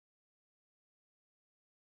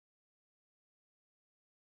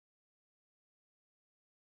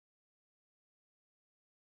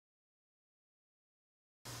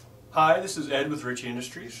Hi, this is Ed with Ritchie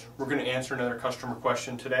Industries. We're going to answer another customer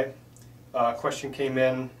question today. Question came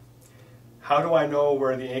in, how do I know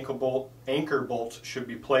where the anchor bolts should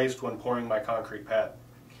be placed when pouring my concrete pad?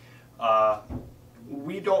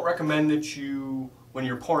 We don't recommend that you, when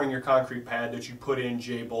you're pouring your concrete pad, that you put in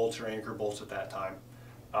J bolts or anchor bolts at that time.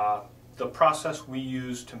 The process we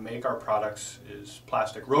use to make our products is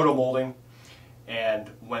plastic rotomolding,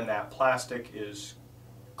 and when that plastic is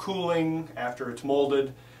cooling after it's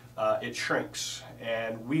molded, it shrinks,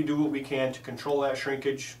 and we do what we can to control that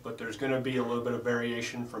shrinkage, but there's going to be a little bit of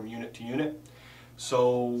variation from unit to unit,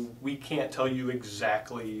 so we can't tell you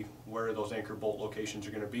exactly where those anchor bolt locations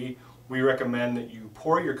are going to be. We recommend that you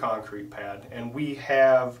pour your concrete pad, and we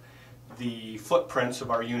have the footprints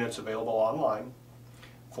of our units available online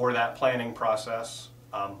for that planning process.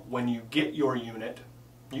 When you get your unit,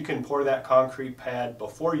 you can pour that concrete pad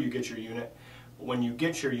before you get your unit. When you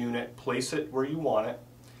get your unit, place it where you want it,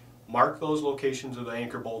 mark those locations of the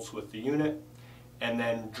anchor bolts with the unit, and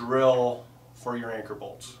then drill for your anchor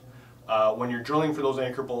bolts. When you're drilling for those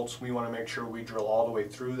anchor bolts, we want to make sure we drill all the way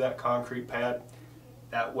through that concrete pad.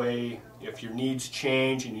 That way, if your needs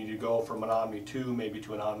change, you need to go from an Omni 2 maybe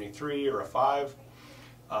to an Omni 3 or a 5,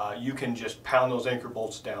 you can just pound those anchor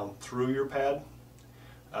bolts down through your pad.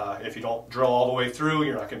 If you don't drill all the way through,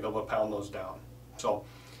 you're not going to be able to pound those down. So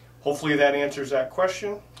hopefully that answers that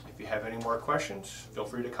question. If you have any more questions, feel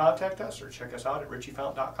free to contact us or check us out at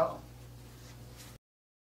ritchiefountain.com.